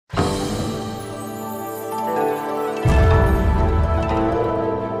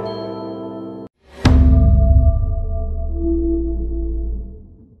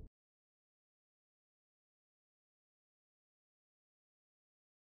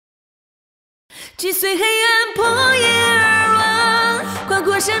击碎黑暗，破夜而亡，跨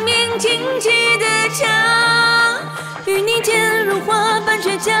过生命荆棘的墙，与你剑如花般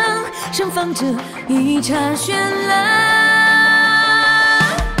倔强，盛放着一场绚烂。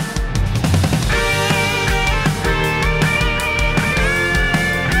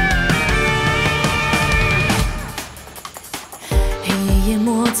黑夜淹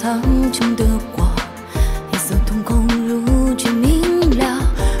没苍穹的光，黑色瞳孔如却明了。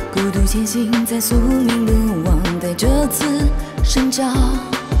 孤独前行在宿命路网，带着刺生长。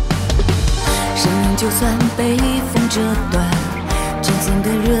生命就算被风折断，之前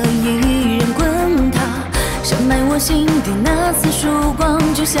的热依然滚烫。深埋我心底那丝曙光，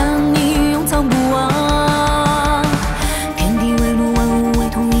就像你永藏不忘。天地为路，万物为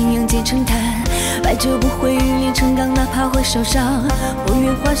同，阴阳皆成坛。百折不会，欲炼成钢，哪怕会受伤。我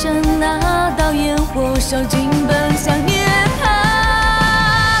愿化身那道烟火，烧尽奔向涅槃。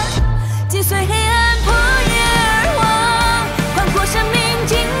 击碎黑暗，破夜而亡，跨过生命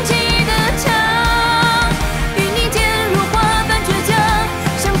荆棘的墙，与你剑如花般倔强，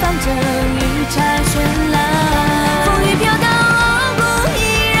盛放着一场绚烂。风雨飘荡，傲骨依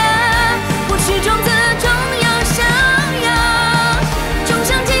然，不许种子终要上扬，冲向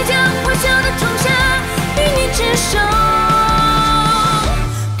即将破晓的仲夏，与你执手，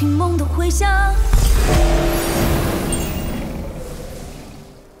听梦的回响。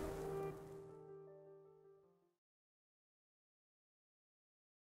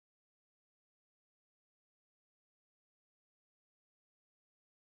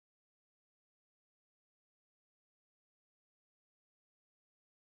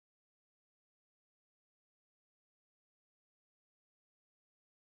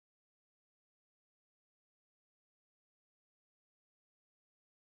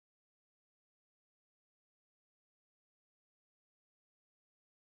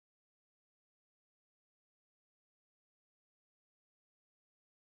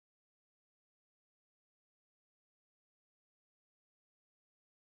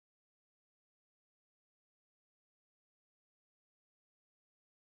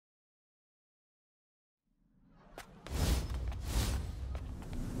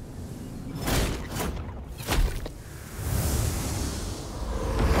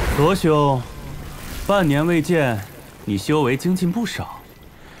 罗兄，半年未见，你修为精进不少。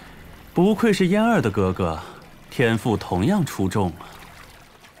不愧是嫣儿的哥哥，天赋同样出众啊！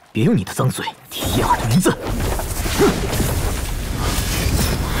别用你的脏嘴提嫣儿的名字！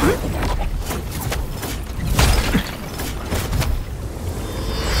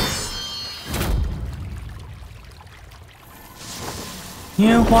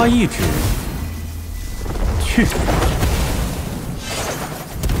拈花一指，去！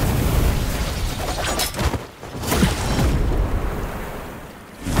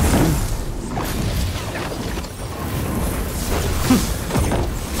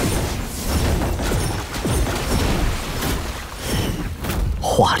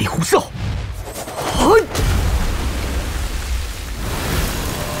 华丽虎啸，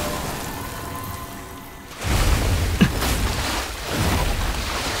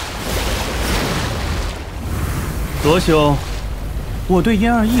罗兄，我对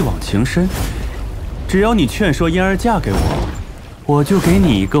嫣儿一往情深，只要你劝说嫣儿嫁给我，我就给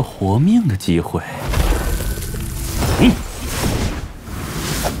你一个活命的机会。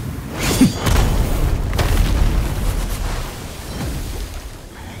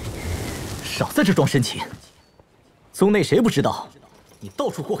少在这装深情！宗内谁不知道你到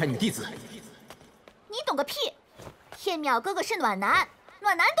处祸害女弟子？你懂个屁！天淼哥哥是暖男，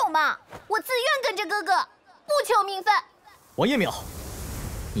暖男懂吗？我自愿跟着哥哥，不求名分。王叶淼，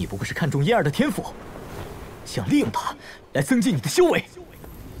你不过是看中嫣儿的天赋，想利用她来增进你的修为。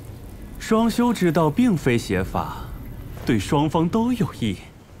双修之道并非邪法，对双方都有益。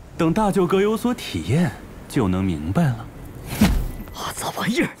等大舅哥有所体验，就能明白了。阿杂玩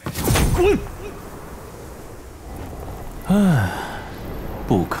意儿！ 滚！唉，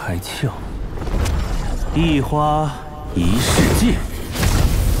不开窍，一花一世界。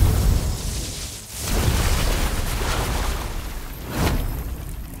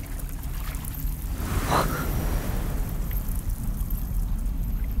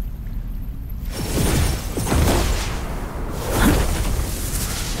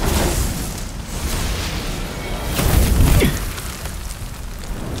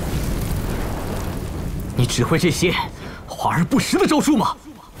你只会这些华而不实的招数吗？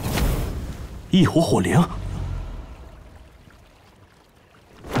异火火灵，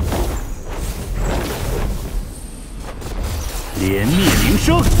连灭灵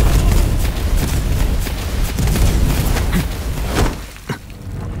生，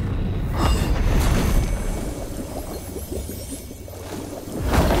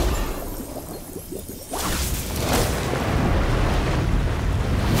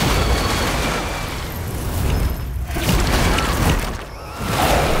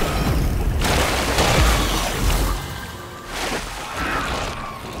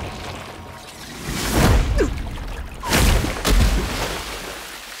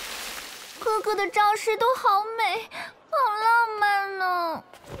时都好美，好浪漫呢。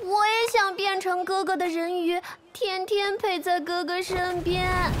我也想变成哥哥的人鱼，天天陪在哥哥身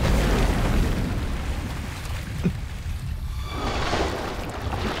边。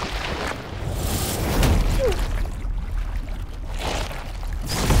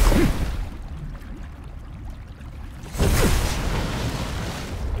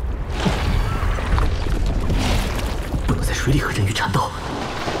不能在水里和人鱼缠斗。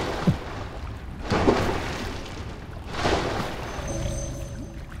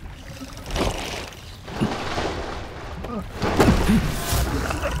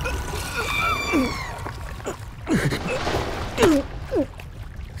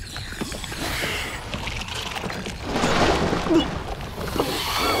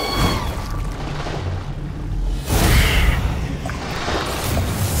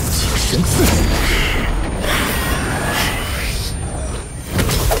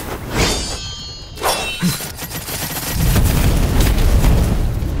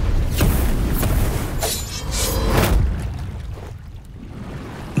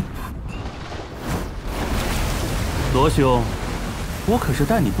罗兄，我可是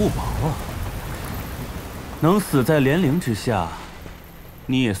待你不薄啊！能死在莲陵之下，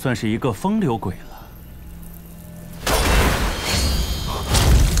你也算是一个风流鬼了。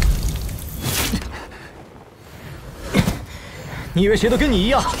你以为谁都跟你一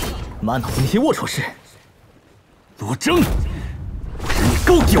样，满脑子那些龌龊事？罗征，我让你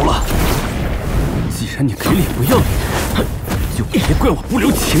够丢了！既然你给脸不要脸，就别怪我不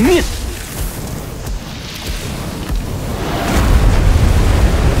留情面。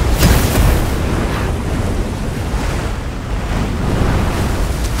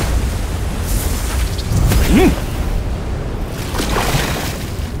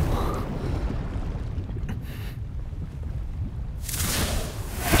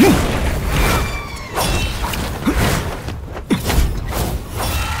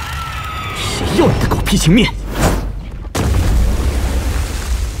要你的狗屁情面！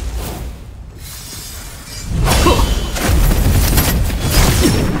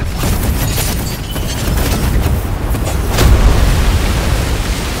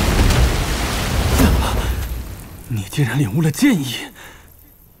你竟然领悟了剑意！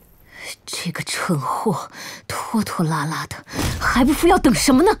这个蠢货，拖拖拉拉的，还不服要等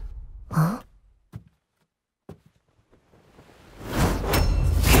什么呢？啊！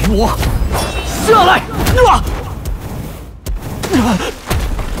给我！下来！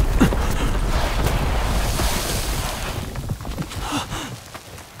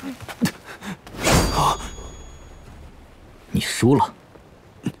你输了。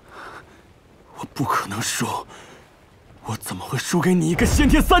我不可能输，我怎么会输给你一个先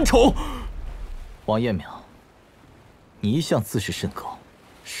天三重？王彦淼，你一向自视甚高，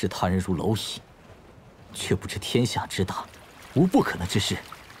视他人如蝼蚁，却不知天下之大，无不可能之事。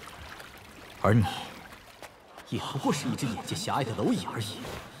而你，也不过是一只眼界狭隘的蝼蚁而已，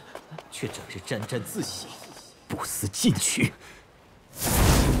却整日沾沾自喜，不思进取。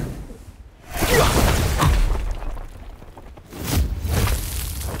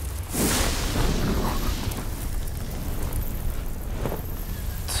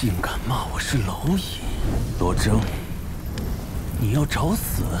竟敢骂我是蝼蚁，罗征，你要找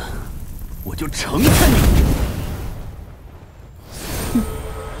死，我就成全你！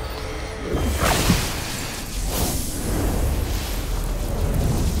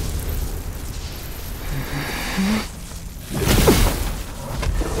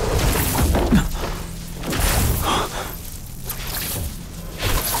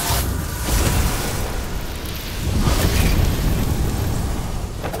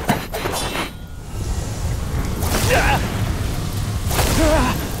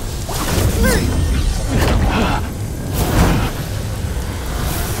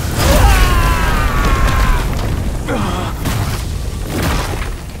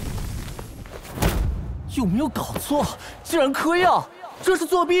有没有搞错？竟然嗑药，这是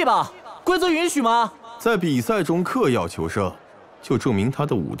作弊吧？规则允许吗？在比赛中嗑药求胜，就证明他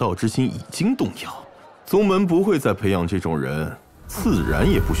的武道之心已经动摇。宗门不会再培养这种人，自然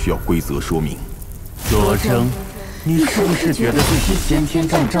也不需要规则说明。罗征，你是不是觉得自己先天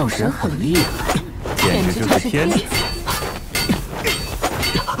战神很厉害，简直就是天才？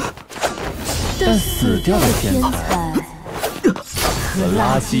但死掉的天才和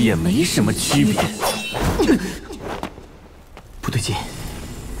垃圾也没什么区别。不对劲，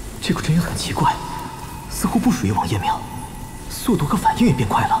这股真影很奇怪，似乎不属于王彦淼，速度和反应也变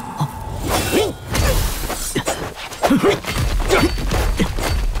快了啊！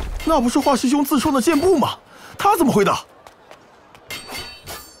那不是华师兄自创的剑步吗？他怎么会的？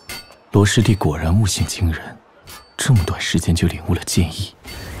罗师弟果然悟性惊人，这么短时间就领悟了剑意。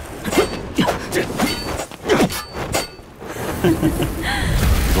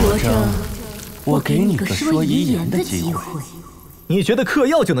罗征，我给你个说遗言的机会。你觉得嗑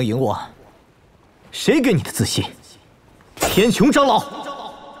药就能赢我？谁给你的自信？天穹长老。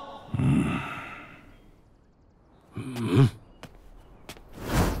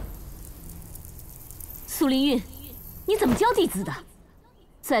苏凌韵，你怎么教弟子的？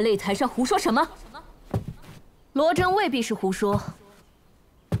在擂台上胡说什么？罗征未必是胡说。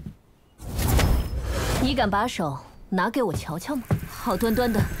你敢把手拿给我瞧瞧吗？好端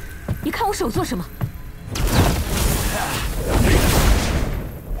端的，你看我手做什么？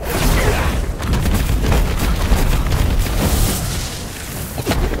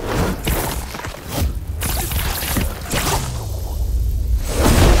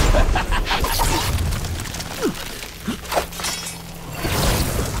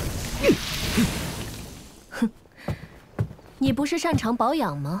你不是擅长保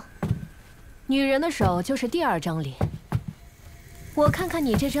养吗？女人的手就是第二张脸，我看看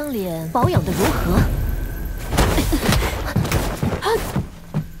你这张脸保养的如何？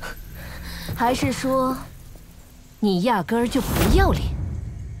还是说，你压根儿就不要脸？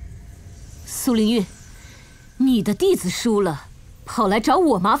苏凌韵，你的弟子输了，跑来找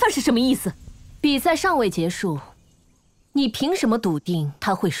我麻烦是什么意思？比赛尚未结束，你凭什么笃定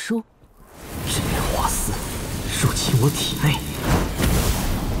他会输？人面花丝入侵我体内，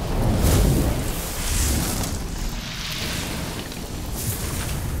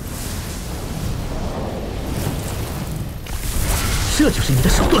这就是你的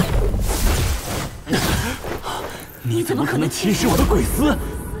手段！你怎么可能侵蚀我的鬼丝？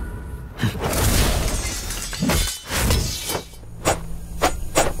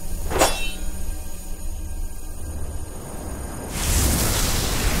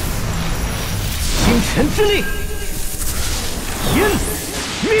星辰之力，湮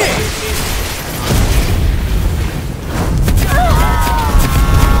灭！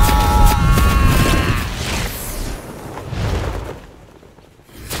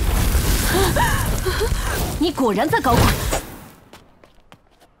你果然在搞鬼！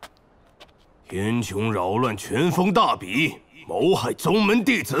天穹扰乱拳风大比，谋害宗门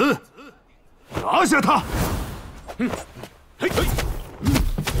弟子，拿下他！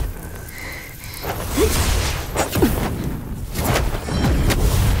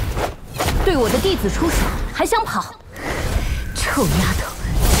对我的弟子出手，还想跑？臭丫头，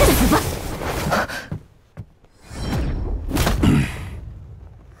去死吧！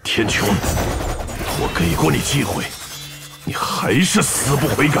天穹，我给过你机会，你还是死不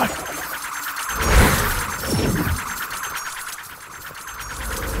悔改。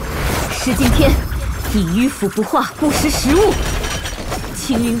是今天，你迂腐不化，不识时务，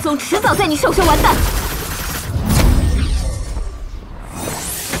青云宗迟早在你手上完蛋。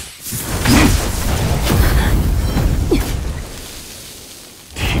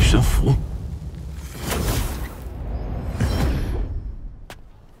替身符。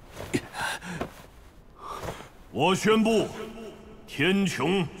我宣布，天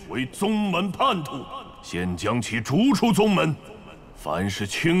穹为宗门叛徒，现将其逐出宗门。凡是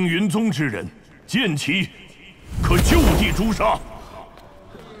青云宗之人，见其可就地诛杀，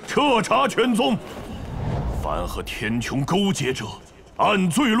彻查全宗。凡和天穹勾结者，按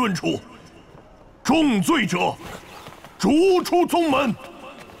罪论处；重罪者，逐出宗门。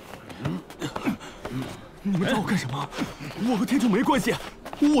你们抓我干什么？我和天穹没关系，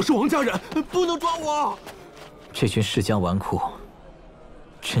我是王家人，不能抓我！这群世家纨绔，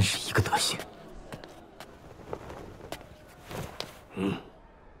真是一个德行。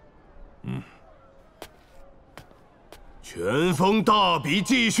拳风大比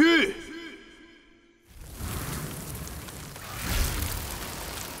继续。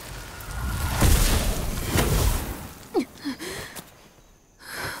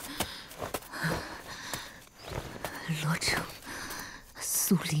罗征，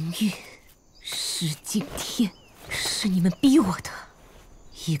苏凌韵，石敬天，是你们逼我的。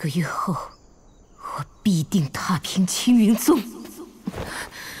1个月后，我必定踏平青云宗。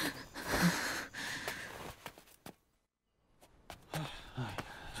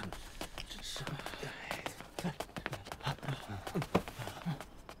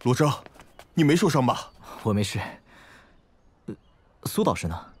罗征，你没受伤吧？我没事。苏导师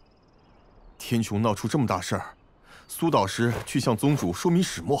呢？天穹闹出这么大事儿，苏导师去向宗主说明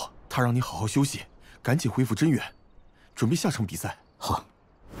始末，他让你好好休息，赶紧恢复真元，准备下场比赛。好。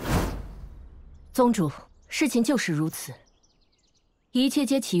宗主，事情就是如此，一切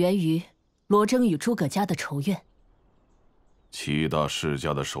皆起源于罗征与诸葛家的仇怨。7大世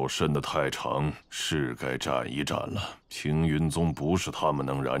家的手伸得太长，是该斩一斩了。青云宗不是他们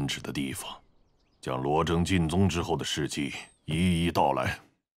能染指的地方。将罗征进宗之后的事迹一一道来。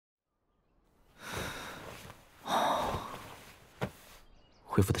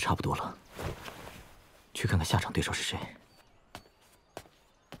恢复的差不多了，去看看下场对手是谁。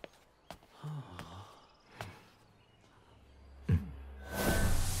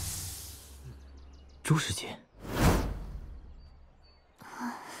朱师姐，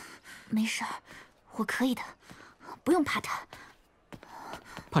没事儿，我可以的，不用怕他。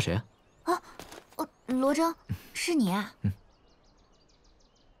怕谁啊？罗征，是你啊？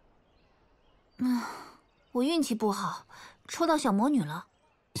我运气不好，抽到小魔女了。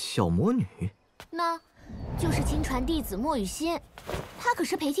小魔女？那，就是亲传弟子莫雨欣，她可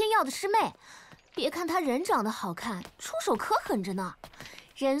是裴天耀的师妹。别看她人长得好看，出手可狠着呢。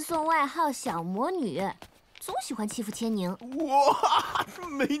人送外号小魔女，总喜欢欺负千宁。哇，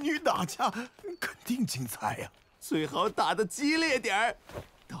美女打架肯定精彩呀！最好打得激烈点儿，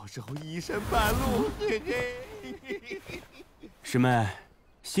到时候一身半路，嘿嘿。师妹，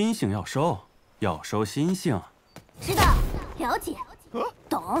心性要收，要收心性。知道，了解，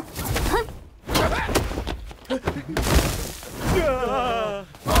懂。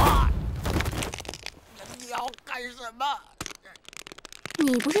你要干什么？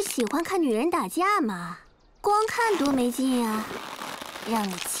你不是喜欢看女人打架吗？光看多没劲啊！让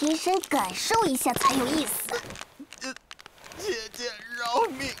你亲身感受一下才有意思。姐姐饶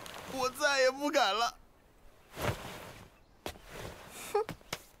命，我再也不敢了。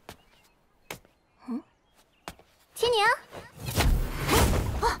千宁，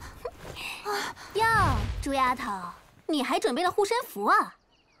哟，猪丫头，你还准备了护身符啊？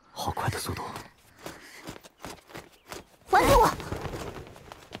好快的速度！还给我！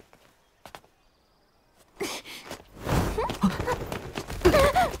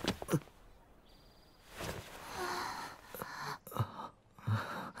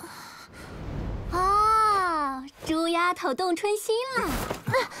啊，猪丫头动春心了。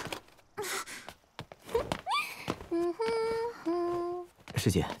师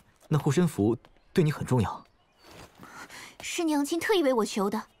姐，那护身符对你很重要。是娘亲特意为我求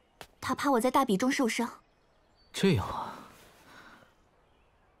的，她怕我在大比中受伤。这样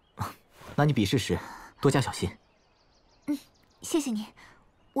啊，那你比试时多加小心。谢谢你，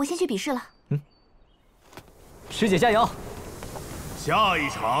我先去比试了。师姐加油！下一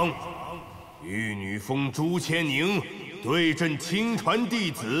场，玉女峰朱千宁对阵亲传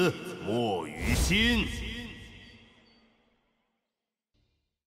弟子莫雨欣。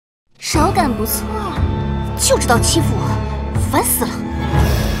手感不错，就知道欺负我，烦死了！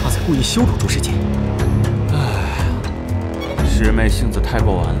他在故意羞辱朱师姐。师妹性子太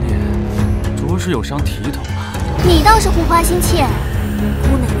过顽劣，着实有伤体统啊。你倒是胡花心切，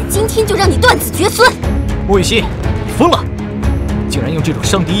姑奶奶今天就让你断子绝孙！莫雨欣，你疯了！竟然用这种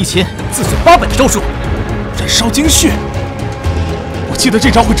伤敌1000、自损800的招数，燃烧精血！我记得这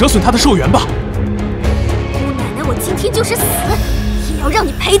招会折损他的寿元吧？姑奶奶，我今天就是死，也要让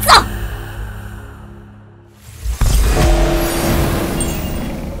你陪葬！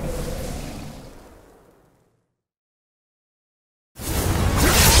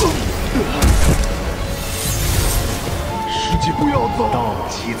不要走！道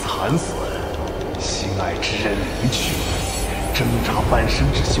基残损，心爱之人离去，挣扎半生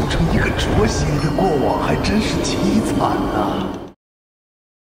只修成一个拙心，你的过往还真是凄惨啊！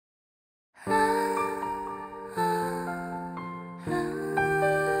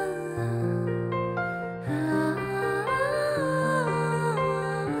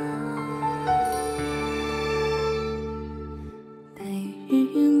待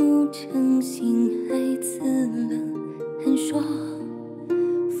日暮成星海自冷。寒霜，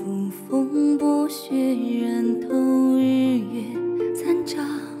扶风剥雪，染透日月残渣。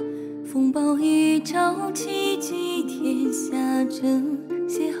风暴一朝，气急天下，正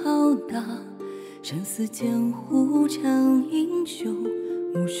邪浩大。生死江湖，唱英雄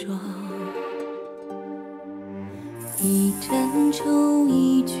无双。一战愁，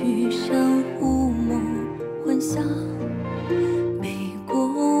一曲上胡梦幻想。被过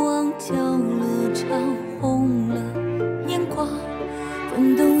往搅了场，红了眼眶，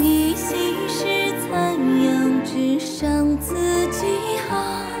风动一息是残阳，只伤自己行。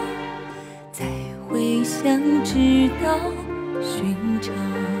再回想，直到寻常。